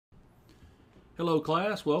Hello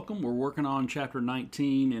class, welcome. We're working on Chapter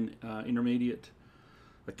 19 in Intermediate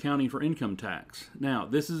Accounting for Income Tax. Now,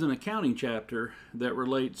 this is an accounting chapter that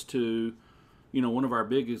relates to, one of our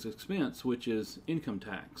biggest expense, which is income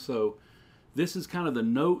tax. So this is kind of the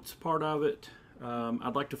notes part of it.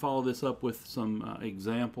 I'd like to follow this up with some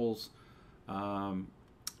examples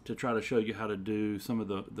to try to show you how to do some of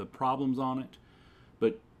the problems on it.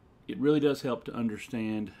 But it really does help to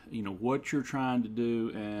understand, what you're trying to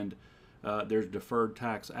do, and there's deferred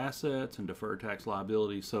tax assets and deferred tax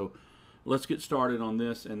liability. So let's get started on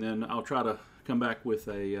this, and then I'll try to come back with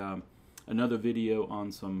another video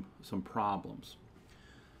on some problems.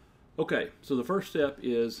 Okay, so the first step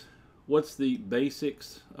is, what's the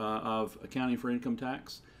basics of accounting for income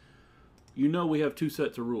tax? We have two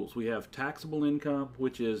sets of rules. We have taxable income,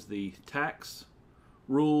 which is the tax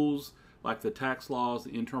rules, like the tax laws,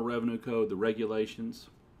 the Internal Revenue Code, the regulations.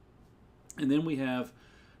 And then we have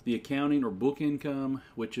the accounting or book income,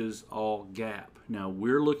 which is all GAAP. Now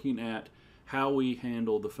we're looking at how we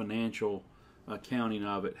handle the financial accounting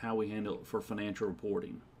of it, how we handle it for financial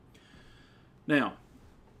reporting. Now,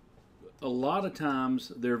 a lot of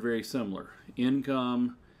times they're very similar.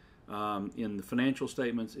 Income in the financial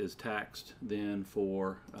statements is taxed then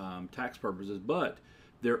for tax purposes, but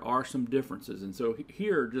there are some differences. And so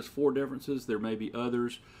here are just 4 differences. There may be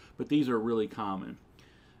others, but these are really common.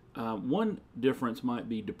 One difference might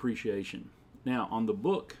be depreciation. Now on the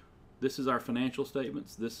book, this is our financial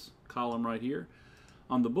statements, this column right here.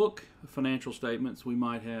 On the book financial statements, we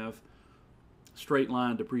might have straight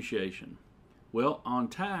line depreciation. Well, on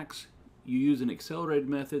tax, you use an accelerated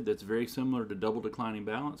method that's very similar to double declining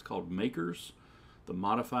balance called MAKERS, the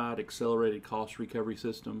Modified Accelerated Cost Recovery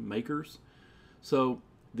System, MAKERS. So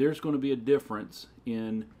there's going to be a difference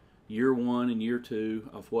in year 1 and year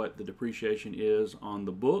 2 of what the depreciation is on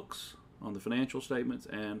the books, on the financial statements,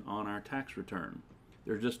 and on our tax return.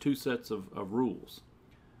 There's just 2 sets of rules.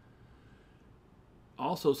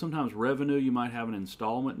 Also, sometimes revenue, you might have an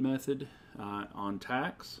installment method on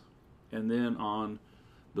tax, and then on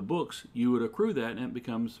the books you would accrue that, and it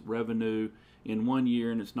becomes revenue in 1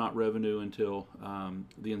 year, and it's not revenue until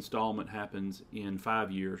the installment happens in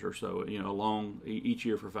 5 years or so, along each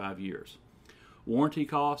year for 5 years. Warranty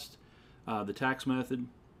cost, the tax method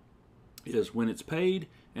is when it's paid,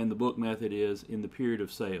 and the book method is in the period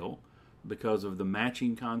of sale because of the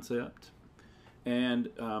matching concept. And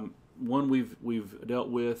one we've dealt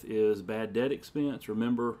with is bad debt expense.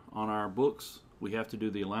 Remember, on our books we have to do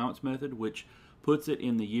the allowance method, which puts it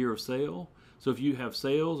in the year of sale. So if you have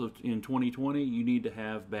sales in 2020, you need to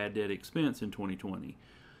have bad debt expense in 2020.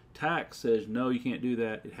 Tax says no, you can't do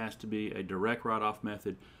that. It has to be a direct write-off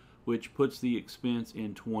method, which puts the expense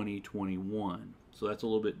in 2021. So that's a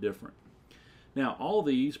little bit different. Now, all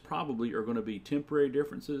these probably are going to be temporary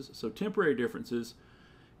differences. So temporary differences,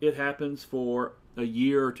 it happens for a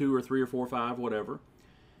year or 2 or 3 or 4 or 5, whatever.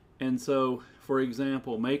 And so, for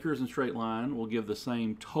example, MAKERS and straight line will give the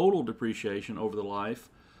same total depreciation over the life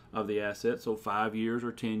of the asset, so 5 years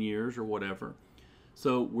or 10 years or whatever.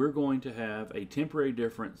 So we're going to have a temporary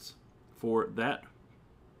difference for that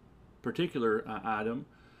particular item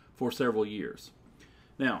for several years.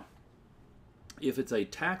 Now, if it's a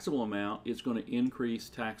taxable amount, it's going to increase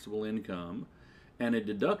taxable income, and a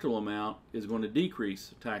deductible amount is going to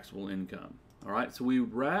decrease taxable income. All right, so we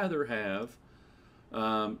would rather have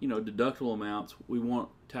deductible amounts. We want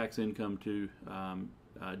tax income to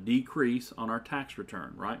decrease on our tax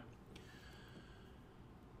return, right?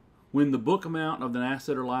 When the book amount of an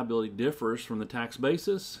asset or liability differs from the tax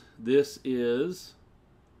basis, this is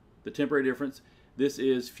the temporary difference. This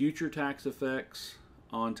is future tax effects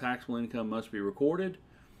on taxable income must be recorded,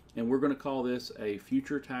 and we're going to call this a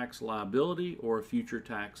future tax liability or a future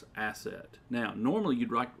tax asset. Now, normally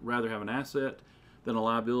you'd rather have an asset than a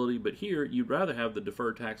liability, but here you'd rather have the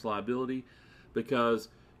deferred tax liability because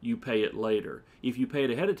you pay it later. If you pay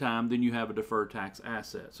it ahead of time, then you have a deferred tax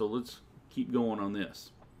asset. So let's keep going on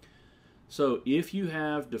this. So if you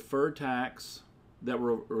have deferred tax that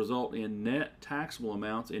will result in net taxable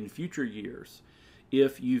amounts in future years,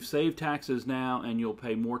 if you've saved taxes now and you'll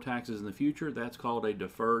pay more taxes in the future, that's called a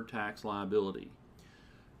deferred tax liability.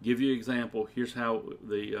 Give you an example. Here's how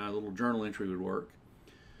the little journal entry would work.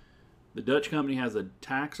 The Dutch company has a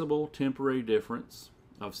taxable temporary difference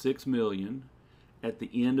of $6 million. At the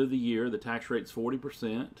end of the year, the tax rate's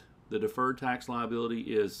 40%. The deferred tax liability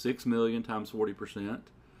is $6 million times 40%.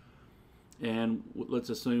 And let's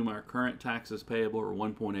assume our current taxes payable are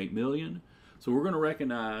 $1.8 million. So we're going to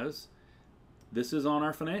recognize this is on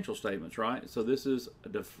our financial statements, right? So this is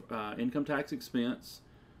income tax expense,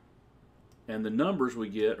 And the numbers we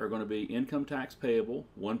get are going to be income tax payable,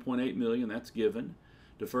 1.8 million, that's given.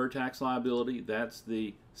 Deferred tax liability, that's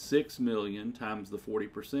the 6 million times the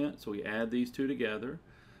 40%. So we add these two together,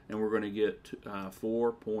 and we're going to get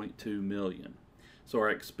 4.2 million. So our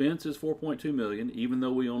expense is 4.2 million, even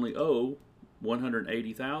though we only owe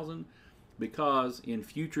 180,000, because in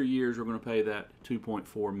future years we're going to pay that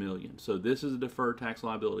 2.4 million. So this is a deferred tax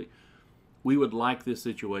liability. We would like this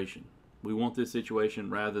situation. We want this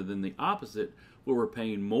situation rather than the opposite, where we're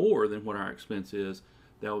paying more than what our expense is.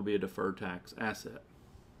 That would be a deferred tax asset.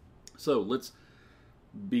 So let's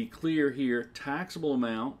be clear here. Taxable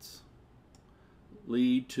amounts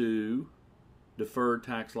lead to deferred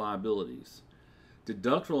tax liabilities.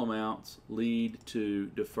 Deductible amounts lead to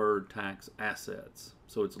deferred tax assets.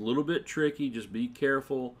 So it's a little bit tricky. Just be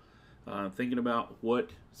careful thinking about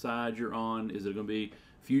what side you're on. Is it going to be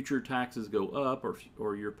future taxes go up,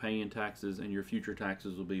 or you're paying taxes and your future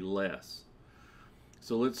taxes will be less?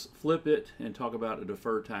 So let's flip it and talk about a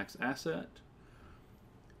deferred tax asset.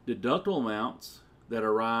 Deductible amounts that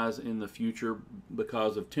arise in the future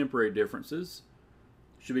because of temporary differences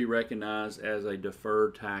should be recognized as a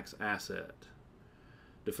deferred tax asset.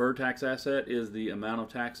 Deferred tax asset is the amount of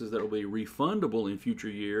taxes that will be refundable in future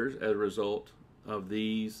years as a result of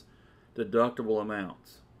these deductible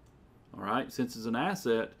amounts. All right, since it's an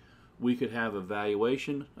asset, we could have a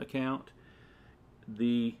valuation account.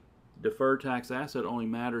 The deferred tax asset only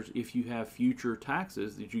matters if you have future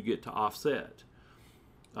taxes that you get to offset.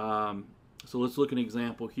 So let's look at an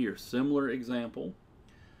example here. Similar example.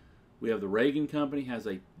 We have the Reagan Company has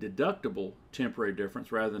a deductible temporary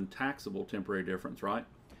difference rather than taxable temporary difference, right?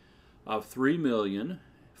 Of 3 million,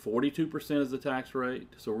 42% is the tax rate.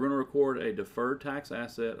 So we're going to record a deferred tax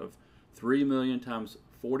asset of 3 million times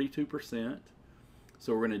 42%.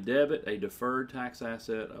 So we're going to debit a deferred tax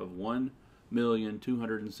asset of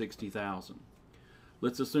 1,260,000.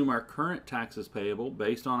 Let's assume our current taxes payable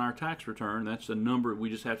based on our tax return. That's the number we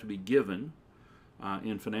just have to be given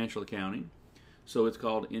in financial accounting. So it's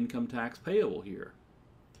called income tax payable here.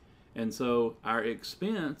 And so our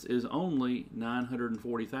expense is only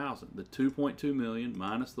 940,000. The 2.2 million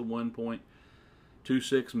minus the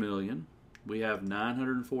 1.26 million, we have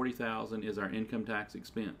 940,000 is our income tax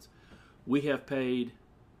expense. We have paid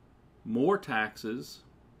more taxes,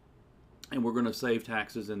 and we're going to save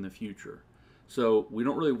taxes in the future. So we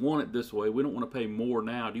don't really want it this way. We don't want to pay more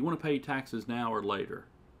now. Do you want to pay taxes now or later?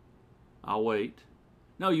 I'll wait.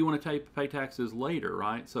 No, you want to pay taxes later,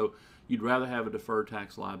 right? So you'd rather have a deferred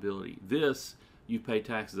tax liability. This, you pay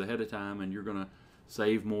taxes ahead of time, and you're going to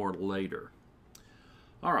save more later.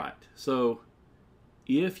 All right, so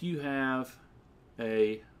if you have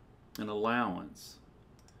an allowance,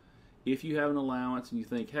 and you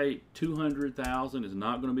think, hey, 200,000 is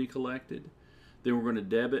not going to be collected, then we're going to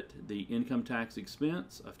debit the income tax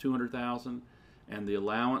expense of 200,000 and the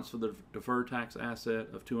allowance for the deferred tax asset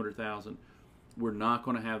of 200,000. We're not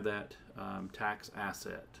going to have that tax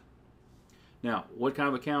asset. Now, what kind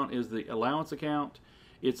of account is the allowance account?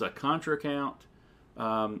 It's a contra account,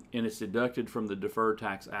 and it's deducted from the deferred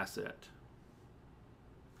tax asset.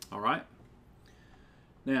 All right?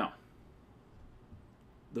 Now,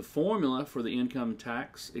 the formula for the income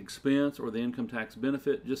tax expense or the income tax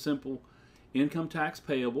benefit, just simple: income tax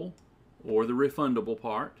payable, or the refundable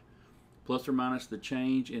part, plus or minus the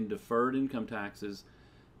change in deferred income taxes,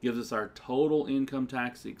 gives us our total income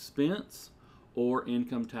tax expense or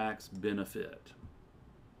income tax benefit.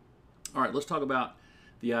 All right, let's talk about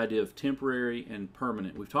the idea of temporary and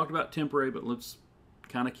permanent. We've talked about temporary, but let's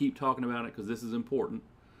kind of keep talking about it because this is important.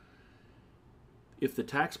 If the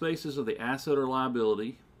tax basis of the asset or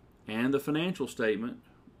liability and the financial statement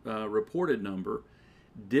reported number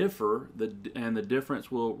differ, and the difference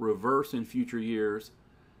will reverse in future years,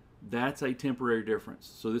 that's a temporary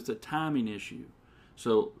difference. So it's a timing issue.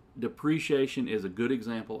 So depreciation is a good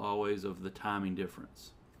example always of the timing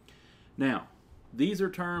difference. Now, these are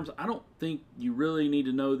terms, I don't think you really need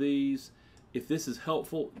to know these. If this is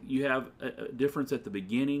helpful, you have a difference at the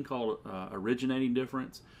beginning called originating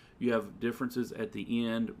difference. You have differences at the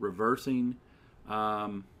end, reversing.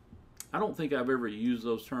 I don't think I've ever used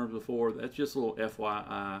those terms before. That's just a little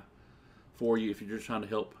FYI for you if you're just trying to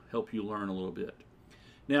help you learn a little bit.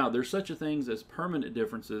 Now, there's such a thing as permanent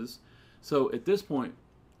differences. So at this point,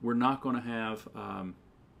 we're not going to have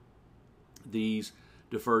these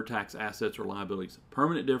deferred tax assets or liabilities.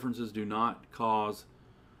 Permanent differences do not cause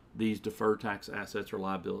these deferred tax assets or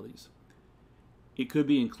liabilities. It could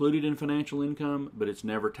be included in financial income, but it's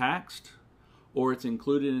never taxed, or it's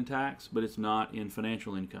included in tax, but it's not in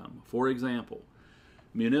financial income. For example,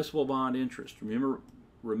 municipal bond interest.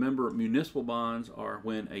 Remember, municipal bonds are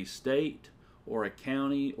when a state or a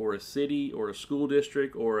county or a city or a school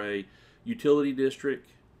district or a utility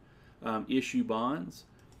district issue bonds.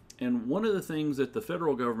 And one of the things that the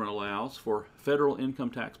federal government allows for federal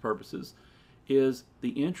income tax purposes is the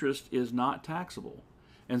interest is not taxable.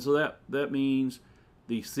 And so that means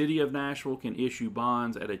the city of Nashville can issue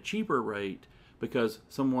bonds at a cheaper rate because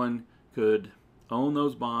someone could own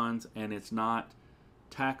those bonds and it's not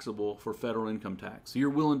taxable for federal income tax. So you're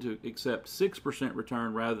willing to accept 6%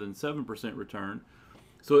 return rather than 7% return.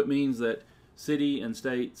 So it means that city and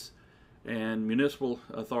states and municipal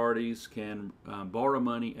authorities can borrow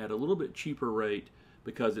money at a little bit cheaper rate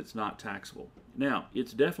because it's not taxable. Now,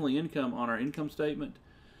 it's definitely income on our income statement,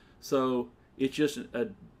 so it's just a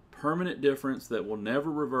permanent difference that will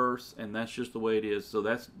never reverse, and that's just the way it is. So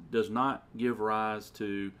that does not give rise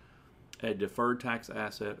to a deferred tax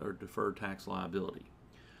asset or deferred tax liability.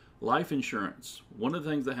 Life insurance. One of the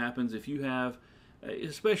things that happens if you have,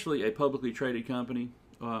 especially a publicly traded company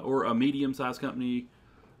or a medium-sized company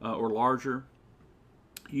or larger,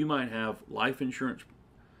 you might have life insurance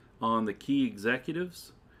on the key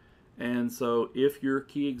executives. And so if your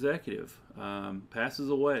key executive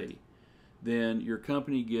passes away, then your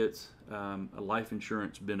company gets a life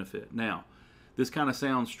insurance benefit. Now, this kind of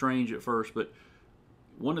sounds strange at first, but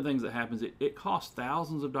one of the things that happens, it costs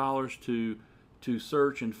thousands of dollars to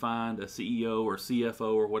search and find a CEO or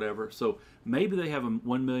CFO or whatever. So maybe they have a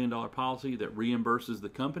 $1 million policy that reimburses the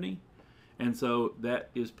company, and so that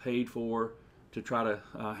is paid for to try to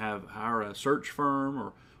hire a search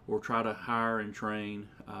firm or try to hire and train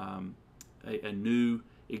a new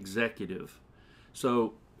executive.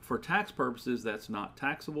 So for tax purposes, that's not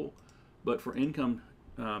taxable, but for income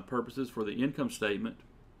purposes, for the income statement,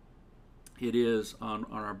 it is on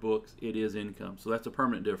our books, it is income. So that's a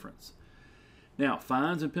permanent difference. Now,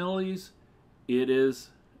 fines and penalties, it is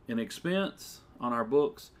an expense on our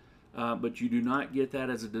books, but you do not get that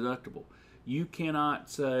as a deductible. You cannot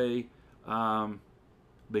say,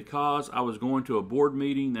 because I was going to a board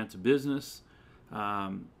meeting, that's a business,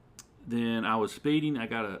 then I was speeding, I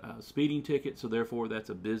got a speeding ticket, so therefore that's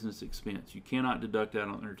a business expense. You cannot deduct that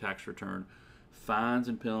on your tax return. Fines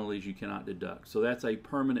and penalties you cannot deduct. So that's a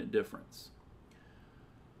permanent difference.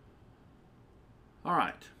 All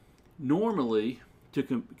right. Normally,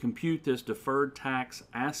 to compute this deferred tax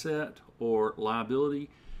asset or liability,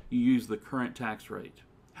 you use the current tax rate.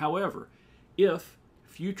 However, if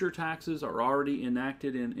future taxes are already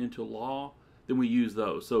enacted into law, then we use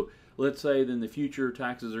those. So let's say then the future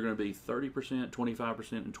taxes are going to be 30%,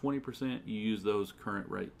 25%, and 20%. You use those current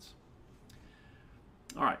rates.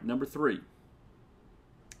 All right, number 3.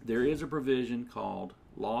 There is a provision called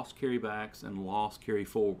loss carrybacks and loss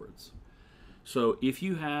carryforwards. So if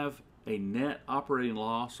you have a net operating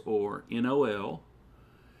loss or NOL,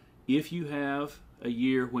 if you have a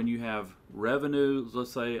year when you have revenues,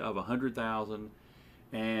 let's say of $100,000,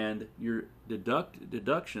 and your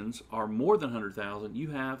deductions are more than $100,000, you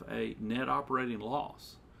have a net operating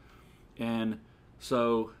loss. And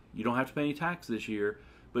so you don't have to pay any tax this year,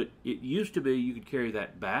 but it used to be you could carry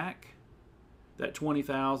that back, that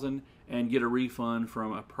 $20,000, and get a refund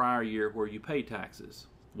from a prior year where you pay taxes.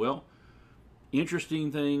 Well,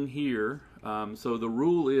 interesting thing here, so the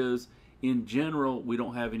rule is, in general, we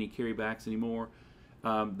don't have any carrybacks anymore.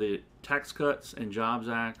 The Tax Cuts and Jobs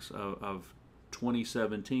Acts of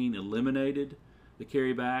 2017 eliminated the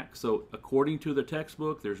carryback. So according to the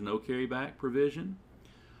textbook, there's no carryback provision.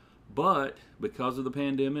 But because of the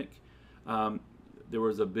pandemic, there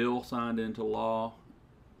was a bill signed into law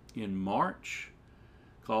in March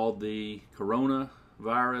called the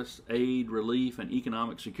Coronavirus Aid, Relief, and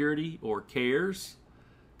Economic Security, or CARES.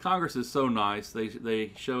 Congress is so nice.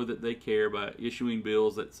 They show that they care by issuing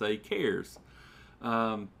bills that say CARES.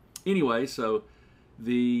 Anyway, so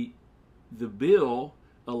the bill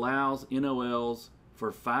allows NOLs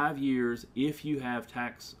for 5 years if you have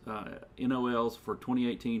tax NOLs for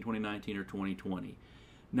 2018, 2019, or 2020.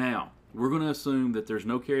 Now, we're going to assume that there's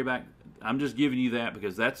no carryback. I'm just giving you that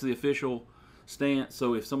because that's the official stance.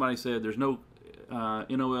 So if somebody said there's no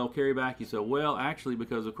NOL carryback, you say, well, actually,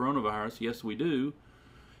 because of coronavirus, yes, we do.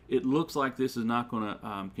 It looks like this is not going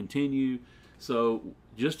to continue. So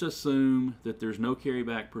just assume that there's no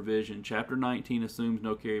carryback provision. Chapter 19 assumes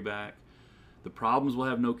no carryback. The problems will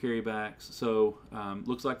have no carrybacks. So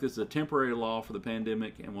looks like this is a temporary law for the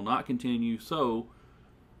pandemic and will not continue. So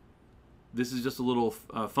this is just a little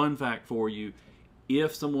fun fact for you.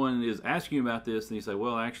 If someone is asking you about this and you say,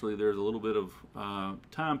 well, actually, there's a little bit of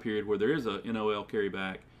time period where there is a NOL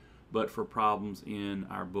carryback, but for problems in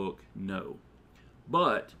our book, no.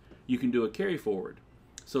 But you can do a carry forward.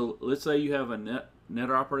 So let's say you have a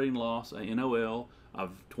net operating loss, a NOL,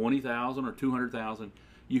 of $20,000 or $200,000,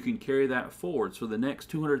 you can carry that forward. So the next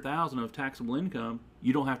 $200,000 of taxable income,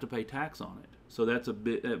 you don't have to pay tax on it. So that's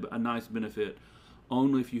a nice benefit,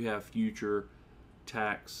 only if you have future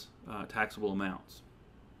taxable amounts.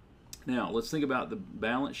 Now let's think about the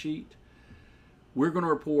balance sheet. We're going to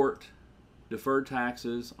report deferred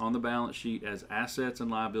taxes on the balance sheet as assets and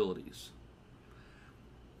liabilities.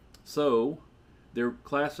 So they're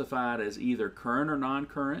classified as either current or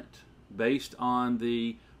non-current based on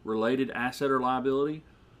the related asset or liability.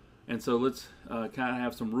 And so let's kind of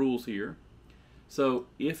have some rules here. So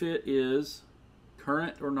if it is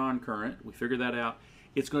current or non-current, we figure that out,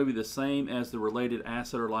 it's going to be the same as the related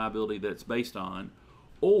asset or liability that it's based on,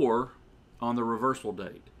 or on the reversal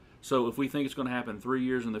date. So if we think it's going to happen 3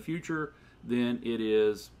 years in the future, then it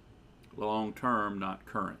is long-term, not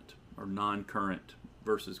current, or non-current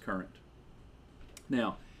versus current.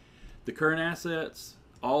 Now, the current assets,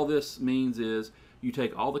 all this means is you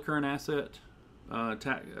take all the current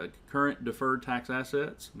current deferred tax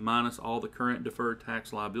assets minus all the current deferred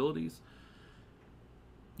tax liabilities.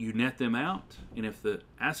 You net them out, and if the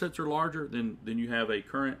assets are larger, then you have a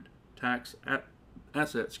current tax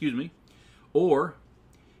asset, or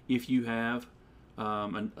if you have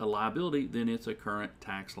a liability, then it's a current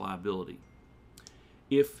tax liability.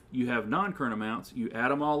 If you have non-current amounts, you add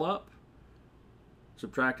them all up,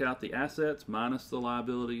 subtract out the assets minus the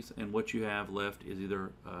liabilities, and what you have left is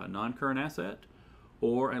either a non-current asset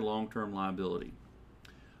or a long-term liability.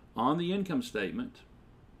 On the income statement,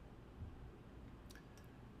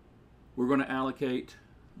 we're going to allocate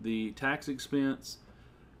the tax expense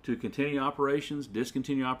to continuing operations,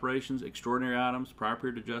 discontinued operations, extraordinary items, prior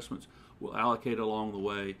period adjustments. We'll allocate along the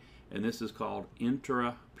way, and this is called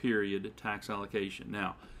intra-period tax allocation.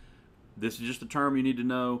 Now, this is just a term you need to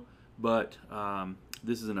know, but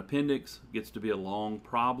this is an appendix. It gets to be a long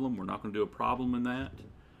problem. We're not going to do a problem in that.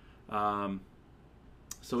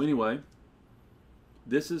 So anyway,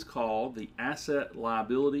 this is called the asset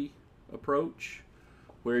liability approach,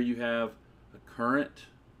 where you have a current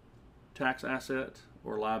tax asset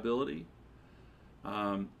or liability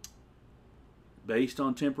based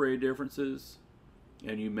on temporary differences,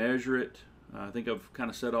 and you measure it. I think I've kind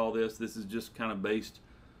of said all this. This is just kind of based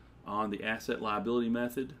on the asset liability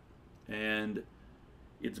method, and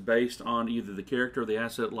it's based on either the character of the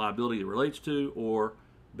asset liability it relates to, or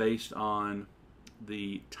based on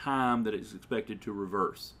the time that it's expected to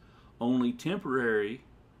reverse. Only temporary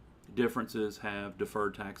differences have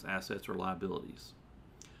deferred tax assets or liabilities.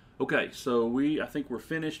 Okay, so I think we're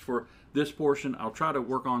finished for this portion. I'll try to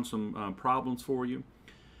work on some problems for you.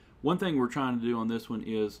 One thing we're trying to do on this one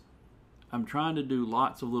is I'm trying to do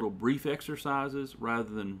lots of little brief exercises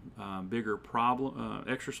rather than bigger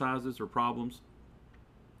exercises or problems.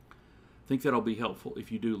 I think that'll be helpful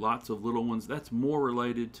if you do lots of little ones. That's more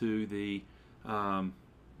related to the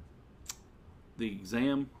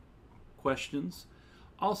exam questions.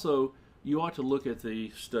 Also, you ought to look at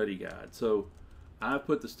the study guide. So I've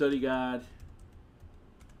put the study guide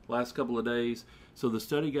last couple of days. So the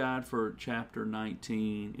study guide for chapter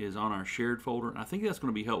 19 is on our shared folder. And I think that's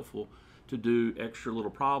going to be helpful to do extra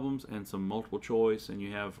little problems and some multiple choice, and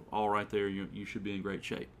you have all right there. You should be in great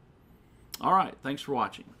shape. All right, thanks for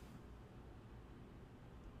watching.